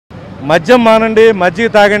మద్యం మానండి, మజ్జిగ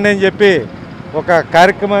తాగండి అని చెప్పి ఒక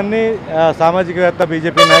కార్యక్రమాన్ని సామాజికవేత్త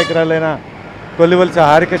బీజేపీ నాయకురాలైన కొల్లివలసి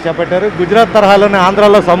హారిక చేపట్టారు. గుజరాత్ తరహాలోనే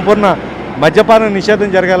ఆంధ్రాలో సంపూర్ణ మద్యపాన నిషేధం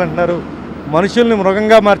జరగాలంటున్నారు. మనుషుల్ని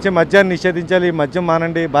మృగంగా మార్చే మద్యాన్ని నిషేధించాలి, మద్యం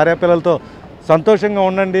మానండి, భార్యాపిల్లలతో సంతోషంగా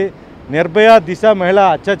ఉండండి, నిర్భయ దిశ మహిళా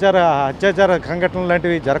అత్యాచార సంఘటనలు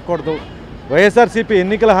లాంటివి జరగకూడదు, వైఎస్ఆర్సీపీ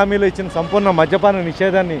ఎన్నికల హామీలో ఇచ్చిన సంపూర్ణ మద్యపాన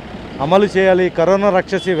నిషేధాన్ని అమలు చేయాలి, కరోనా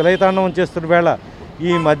రక్షసి విలయతాండవం చేస్తున్న వేళ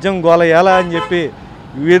ఈ మద్యం గోల ఎలా అని చెప్పి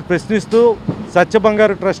వీరు ప్రశ్నిస్తూ సత్య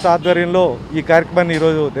బంగారు ట్రస్ట్ ఆధ్వర్యంలో ఈ కార్యక్రమాన్ని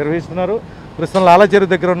ఈరోజు నిర్వహిస్తున్నారు. ప్రస్తుతం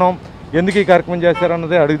లాలాచెరువు దగ్గర ఉన్నాం. ఎందుకు ఈ కార్యక్రమం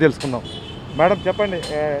చేశారన్నదే అడిగి తెలుసుకుందాం. మేడం చెప్పండి,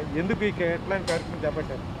 ఎందుకు ఈ ఎట్లాంటి కార్యక్రమం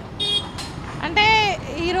చేపట్టారు? అంటే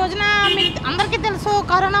ఈ రోజున మీకు అందరికీ తెలుసు,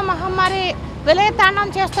 కరోనా మహమ్మారి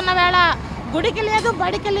విలయతాండవం చేస్తున్న వేళ గుడికి లేదు,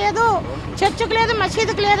 బడికి లేదు, చర్చికి లేదు,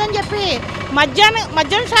 మసీదుకి లేదని చెప్పి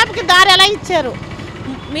మద్యం షాప్కి దారి ఎలా ఇచ్చారు?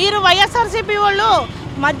 మీరు వైఎస్ఆర్సీపీ వాళ్ళు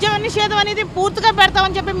మద్యం నిషేధం అనేది పూర్తిగా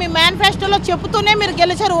పెడతామని చెప్పి మీ మేనిఫెస్టోలో చెబుతూనే మీరు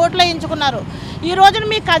గెలిచారు, ఓట్లు వేయించుకున్నారు. ఈ రోజున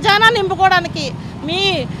మీ ఖజానా నింపుకోవడానికి, మీ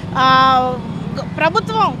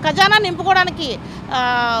ప్రభుత్వం ఖజానా నింపుకోవడానికి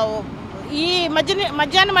ఈ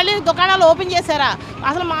మద్యాన్ని మళ్ళీ దుకాణాలు ఓపెన్ చేశారా?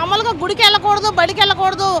 అసలు మామూలుగా గుడికి వెళ్ళకూడదు, బడికి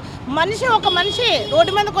వెళ్ళకూడదు. ఒక మనిషి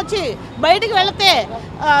రోడ్డు మీదకి వచ్చి బయటికి వెళితే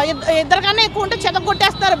ఇద్దరికన్నా ఎక్కువ ఉంటే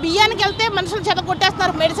చెదగొట్టేస్తారు. బియ్యానికి వెళ్తే మనుషులు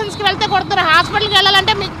చెదగొట్టేస్తారు, మెడిసిన్స్కి వెళ్తే కొడతారు, హాస్పిటల్కి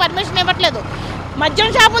వెళ్ళాలంటే మీకు పర్మిషన్ ఇవ్వట్లేదు. మద్యం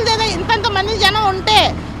షాపుల దగ్గర ఇంతంత మంది జనం ఉంటే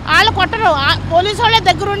వాళ్ళు కొట్టరు, పోలీసు వాళ్ళే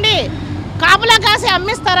దగ్గరుండి కాపులా కాసి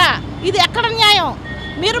అమ్మిస్తారా? ఇది ఎక్కడ న్యాయం?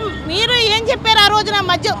 మీరు ఏం చెప్పారు ఆ రోజున?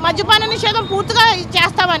 మద్యపాన నిషేధం పూర్తిగా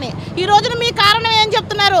చేస్తామని. ఈ రోజున మీ కారణం ఏం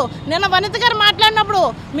చెప్తున్నారు? నిన్న వనిత గారు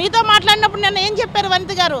మీతో మాట్లాడినప్పుడు నిన్న ఏం చెప్పారు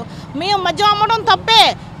వనిత గారు? మేము మద్యం అమ్మడం తప్పే,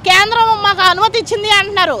 కేంద్రం మాకు అనుమతి ఇచ్చింది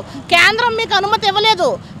అంటున్నారు. కేంద్రం మీకు అనుమతి ఇవ్వలేదు.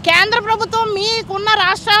 కేంద్ర ప్రభుత్వం మీకున్న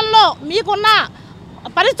రాష్ట్రాల్లో మీకున్న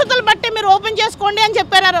పరిస్థితులు బట్టి మీరు ఓపెన్ చేసుకోండి అని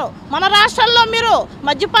చెప్పారు. మన రాష్ట్రాల్లో మీరు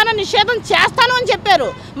మద్యపాన నిషేధం చేస్తాను అని చెప్పారు.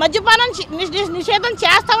 మద్యపానం నిషేధం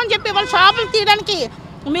చేస్తామని చెప్పి వాళ్ళ షాపులు తీయడానికి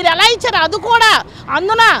మీరు ఎలా ఇచ్చారు? అది కూడా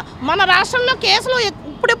అందున మన రాష్ట్రంలో కేసులు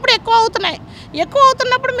ఇప్పుడిప్పుడు ఎక్కువ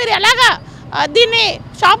అవుతున్నప్పుడు మీరు ఎలాగా దీన్ని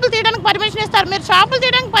షాపులు తీయడానికి పర్మిషన్ ఇస్తారు? మీరు షాపులు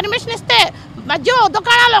తీయడానికి పర్మిషన్ ఇస్తే మద్యం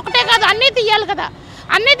దుకాణాలు ఒకటే కాదు, అన్నీ తీయాలి కదా.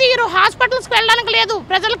 అన్నీ తీయరు. హాస్పిటల్స్కి వెళ్ళడానికి లేదు,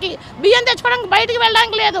 ప్రజలకి బియ్యం తెచ్చుకోవడానికి బయటికి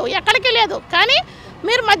వెళ్ళడానికి లేదు, ఎక్కడికి లేదు. కానీ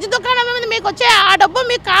మీరు మద్య దుకాణం మీద మీకు వచ్చే ఆ డబ్బు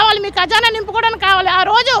మీకు కావాలి, మీ ఖజానా నింపుకోవడానికి కావాలి. ఆ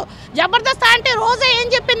రోజు జబర్దస్త్ ఆంటీ రోజా ఏం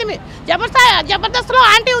చెప్పింది? జబర్దస్త్లో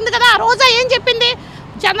ఆంటీ ఉంది కదా, ఆ రోజా ఏం చెప్పింది?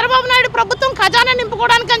 చంద్రబాబు నాయుడు ప్రభుత్వం ఖజానా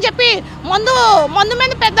నింపుకోవడానికి అని చెప్పి మందు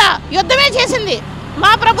మీద పెద్ద యుద్ధమే చేసింది.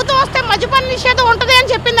 మా ప్రభుత్వం వస్తే మద్యపాన నిషేధం ఉంటుంది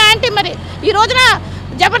అని చెప్పింది ఆంటీ. మరి ఈ రోజున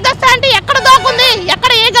జబర్దస్త్ ఆంటీ ఎక్కడ దోకుంది?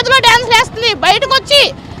 ఎక్కడ ఏ గదిలో డ్యాన్స్లు వేస్తుంది? బయటకు వచ్చి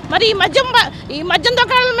మరి ఈ మద్యం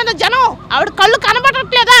దుకాణాల మీద జనం ఆవిడ కళ్ళు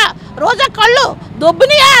కనబడట్లేదా? రోజా కళ్ళు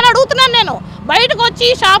దొబ్బినియా అని అడుగుతున్నాను నేను. బయటకు వచ్చి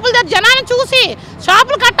షాపుల దగ్గర జనాన్ని చూసి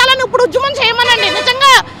షాపులు కట్టాలని ఇప్పుడు ఉద్యమం చేయమనండి.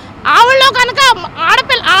 నిజంగా ఆవిడలో కనుక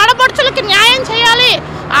ఆడపడుచులకి న్యాయం చేయాలి,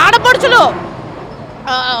 ఆడపడుచులు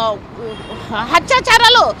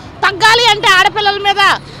అత్యాచారాలు తగ్గాలి అంటే ఆడపిల్లల మీద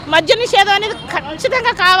మద్య నిషేధం అనేది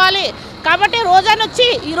ఖచ్చితంగా కావాలి. కాబట్టి రోజాని వచ్చి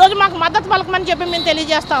ఈరోజు మాకు మద్దతు పలకమని చెప్పి మేము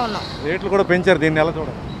తెలియజేస్తా ఉన్నాం. రేట్లు కూడా పెంచారు, దీన్ని ఎలా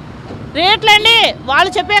చూడాలి? రేట్లు అండి వాళ్ళు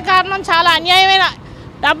చెప్పే కారణం చాలా అన్యాయమైన.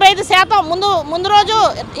 75% ముందు రోజు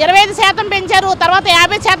 25% పెంచారు, తర్వాత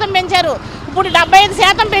 50% పెంచారు, ఇప్పుడు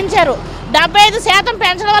 75% పెంచారు. 75%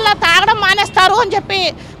 పెంచడం వల్ల తాగడం మానేస్తారు అని చెప్పి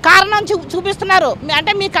కారణం చూపిస్తున్నారు.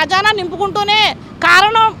 అంటే మీ ఖజానా నింపుకుంటూనే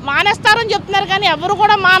కారణం మానేస్తారని చెప్తున్నారు. కానీ ఎవరు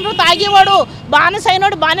కూడా మానరు. తాగేవాడు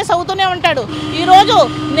బానిసైనోడు బానిస అవుతూనే ఉంటాడు. ఈరోజు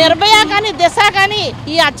నిర్భయ కానీ దిశ కానీ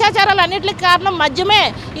ఈ అత్యాచారాలు అన్నింటికి కారణం మద్యమే.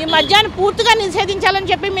 ఈ మద్యాన్ని పూర్తిగా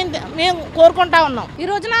నిషేధించాలని చెప్పి మేము కోరుకుంటా ఉన్నాం. ఈ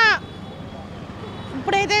రోజున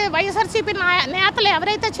ఇప్పుడైతే వైఎస్ఆర్సీపీ నేతలు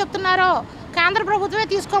ఎవరైతే చెప్తున్నారో కేంద్ర ప్రభుత్వమే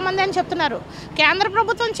తీసుకోమంది అని చెప్తున్నారు. కేంద్ర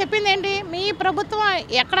ప్రభుత్వం చెప్పింది ఏంటి? మీ ప్రభుత్వం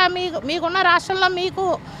ఎక్కడ మీకున్న రాష్ట్రంలో మీకు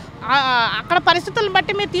అక్కడ పరిస్థితులను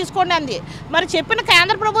బట్టి మీరు తీసుకోండి అంది. మరి చెప్పిన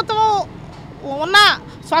కేంద్ర ప్రభుత్వం ఉన్న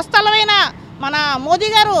స్వస్థలమైన మన మోదీ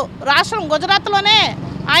గారు రాష్ట్రం గుజరాత్లోనే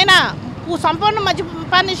ఆయన సంపూర్ణ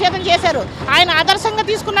మద్యపాన నిషేధం చేశారు. ఆయన ఆదర్శంగా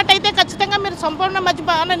తీసుకున్నట్టయితే ఖచ్చితంగా మీరు సంపూర్ణ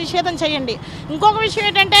మద్యపాన నిషేధం చేయండి. ఇంకొక విషయం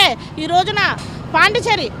ఏంటంటే ఈ రోజున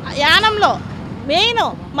పాండిచేరి యానంలో మెయిన్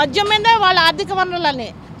మద్యం మీదే వాళ్ళ ఆర్థిక వనరులని,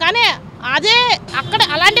 కానీ అదే అక్కడ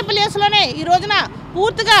అలాంటి ప్లేస్లోనే ఈ రోజున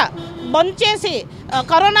పూర్తిగా బంద్ చేసి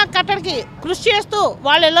కరోనా కట్టడికి కృషి చేస్తూ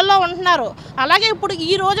వాళ్ళ ఇళ్లలో ఉంటున్నారు. అలాగే ఇప్పుడు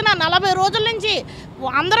ఈ రోజున 40 రోజుల నుంచి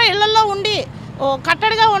అందరూ ఇళ్లలో ఉండి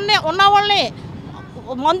కట్టడిగా ఉన్న వాళ్ళని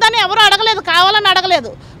మందని ఎవరు అడగలేదు, కావాలని అడగలేదు.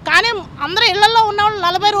 కానీ అందరూ ఇళ్లలో ఉన్న వాళ్ళు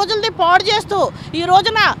 40 రోజులది పాడు చేస్తూ ఈ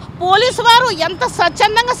రోజున పోలీసు వారు ఎంత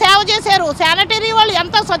స్వచ్ఛందంగా సేవ చేశారు, శానిటరీ వాళ్ళు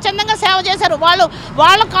ఎంత స్వచ్ఛందంగా సేవ చేశారు.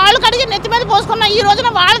 వాళ్ళ కాళ్ళు కడిగి నెత్తి మీద పోసుకున్న ఈ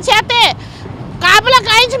రోజున వాళ్ళ చేతే కాపలా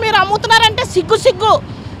కాయించి మీరు అమ్ముతున్నారంటే సిగ్గు.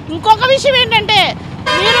 ఇంకొక విషయం ఏంటంటే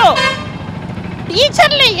మీరు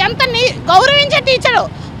టీచర్ని ఎంత గౌరవించే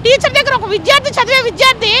టీచర్ దగ్గర ఒక చదివే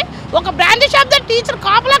విద్యార్థి ఒక బ్రాండీ షాప్ దగ్గర టీచర్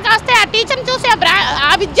కాపలా కాస్తే ఆ టీచర్ని చూసి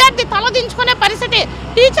ఆ విద్యార్థి తలదించుకునే పరిస్థితి.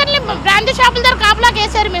 టీచర్ని బ్రాండీ షాపుల దగ్గర కాపలా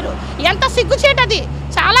కేసారు మీరు. ఎంత సిగ్గుచేటది,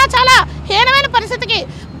 చాలా చాలా హీనమైన పరిస్థితికి.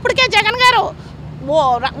 ఇప్పటికే జగన్ గారు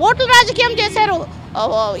ఓట్ల రాజకీయం చేశారు,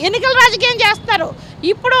 ఎన్నికల రాజకీయం చేస్తున్నారు,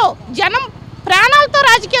 ఇప్పుడు జనం ప్రాణాలతో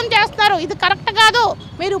రాజకీయం చేస్తున్నారు. ఇది కరెక్ట్ కాదు.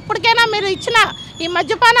 మీరు ఇప్పటికైనా మీరు ఇచ్చిన ఈ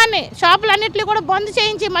మద్యపానాన్ని షాపులన్నింటినీ కూడా బంద్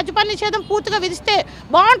చేయించి మద్యపాన నిషేధం పూర్తిగా విధిస్తే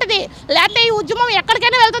బాగుంటుంది. లేకపోతే ఈ ఉద్యమం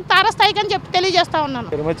ఎక్కడికైనా వెళ్తుంది తారస్థాయికి అని చెప్పి తెలియజేస్తా ఉన్నాను.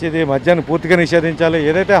 ఇది మద్యాన్ని పూర్తిగా నిషేధించాలి,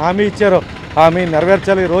 ఏదైతే హామీ ఇచ్చారో హామీ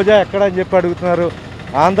నెరవేర్చాలి. రోజా ఎక్కడ అని చెప్పి అడుగుతున్నారు.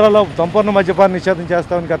 ఆంధ్రాలో సంపూర్ణ మద్యపాన నిషేధం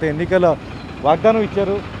చేస్తామని గత ఎన్నికల్లో వాగ్దానం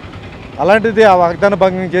ఇచ్చారు. అలాంటిది ఆ వాగ్దాన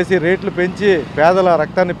భంగం చేసి రేట్లు పెంచి పేదల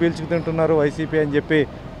రక్తాన్ని పీల్చుకు తింటున్నారు వైసీపీ అని చెప్పి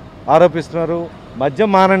ఆరోపిస్తున్నారు. మద్యం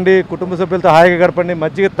మానండి, కుటుంబ సభ్యులతో హాయిగా గడపండి,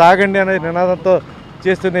 మజ్జిగ తాగండి అనే నినాదంతో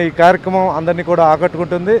చేస్తున్న ఈ కార్యక్రమం అందరినీ కూడా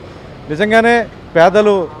ఆకట్టుకుంటుంది. నిజంగానే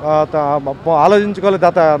పేదలు ఆలోచించుకోవాలి.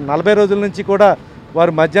 గత 40 రోజుల నుంచి కూడా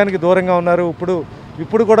వారు మద్యానికి దూరంగా ఉన్నారు.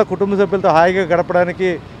 ఇప్పుడు కూడా కుటుంబ సభ్యులతో హాయిగా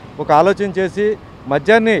గడపడానికి ఒక ఆలోచన చేసి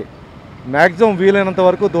మద్యాన్ని మ్యాక్సిమం వీలైనంత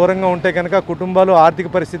వరకు దూరంగా ఉంటే కనుక కుటుంబాలు ఆర్థిక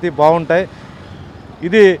పరిస్థితి బాగుంటాయి.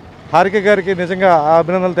 ఇది హారిక గారికి నిజంగా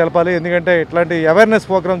అభినందనలు తెలపాలి. ఎందుకంటే ఇట్లాంటి అవేర్నెస్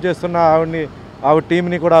ప్రోగ్రామ్ చేస్తున్న ఆవిడ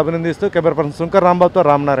టీంని కూడా అభినందిస్తూ కెమెరా పర్సన్ శంకర్ రాంబాబుతో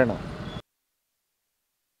రామనారాయణ.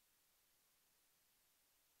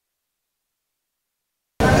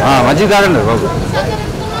 మంచి తాగండి బాబు.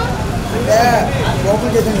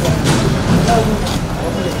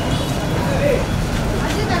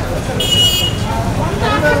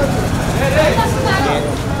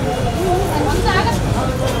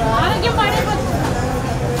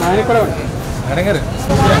 అడగారు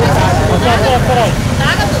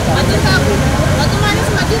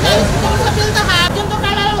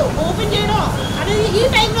ఓపెన్ చేయడం అనేది ఈ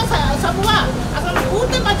టైంలో సభగా అసలు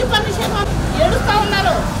పూర్తి మద్యపాన నిషేధం ఏడుస్తూ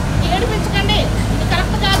ఉన్నారు. ఏడిపించకండి, ఇది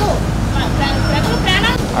కరెక్ట్ కాదు. ప్రజలు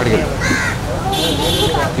ప్రాణాలు అడిగారు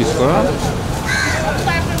తీసుకో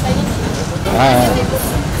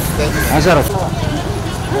సార్.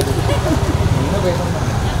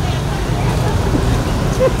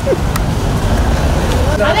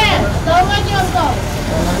 అదే దౌర్భాగ్యంతో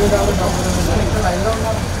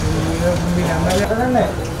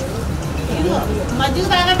మజ్జిగ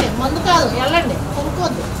తాగండి, మందు కాదు, వెళ్ళండి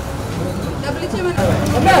కొనుక్కోద్దు.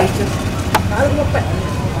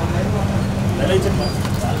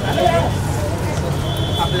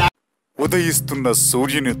 ఉదయిస్తున్న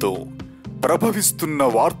సూర్యునితో ప్రభవిస్తున్న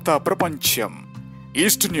వార్తా ప్రపంచం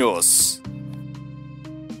ఈస్ట్ న్యూస్.